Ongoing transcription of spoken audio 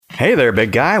Hey there,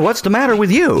 big guy. What's the matter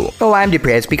with you? Oh, I'm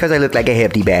depressed because I look like a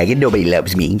hefty bag and nobody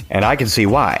loves me. And I can see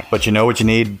why. But you know what you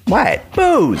need? What?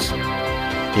 Booze.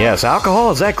 Yes,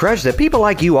 alcohol is that crutch that people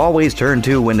like you always turn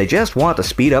to when they just want to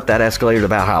speed up that escalator to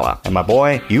Valhalla. And my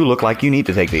boy, you look like you need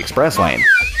to take the express lane.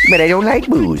 But I don't like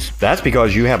booze. That's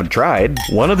because you haven't tried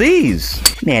one of these.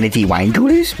 Manatee wine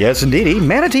coolers? Yes, indeedy.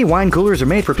 Manatee wine coolers are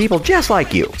made for people just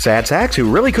like you. Sad sacks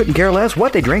who really couldn't care less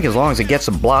what they drink as long as it gets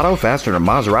some blotto faster than a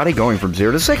Maserati going from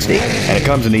 0 to 60. And it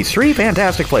comes in these 3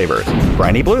 fantastic flavors.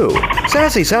 Briny Blue,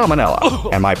 Sassy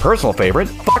Salmonella, and my personal favorite,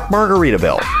 Fuck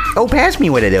Margaritaville. Oh, pass me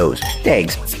one of those.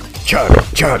 Thanks. Chug,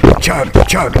 chug, chug,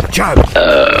 chug, chug.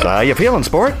 So how you feeling,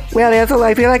 sport? Well, Ethel,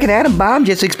 I feel like an atom bomb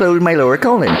just exploded in my lower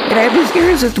colon. And I have this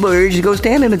irresistible urge to go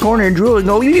stand in the corner and drool and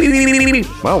go...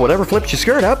 Well, whatever flips your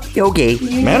skirt up. Okay.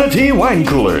 Manatee wine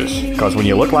coolers. Because when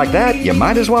you look like that, you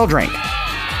might as well drink.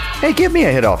 Hey, give me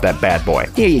a hit off that bad boy.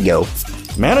 Here you go.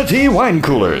 Manatee wine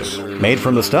coolers. Made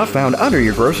from the stuff found under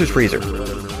your grocer's freezer.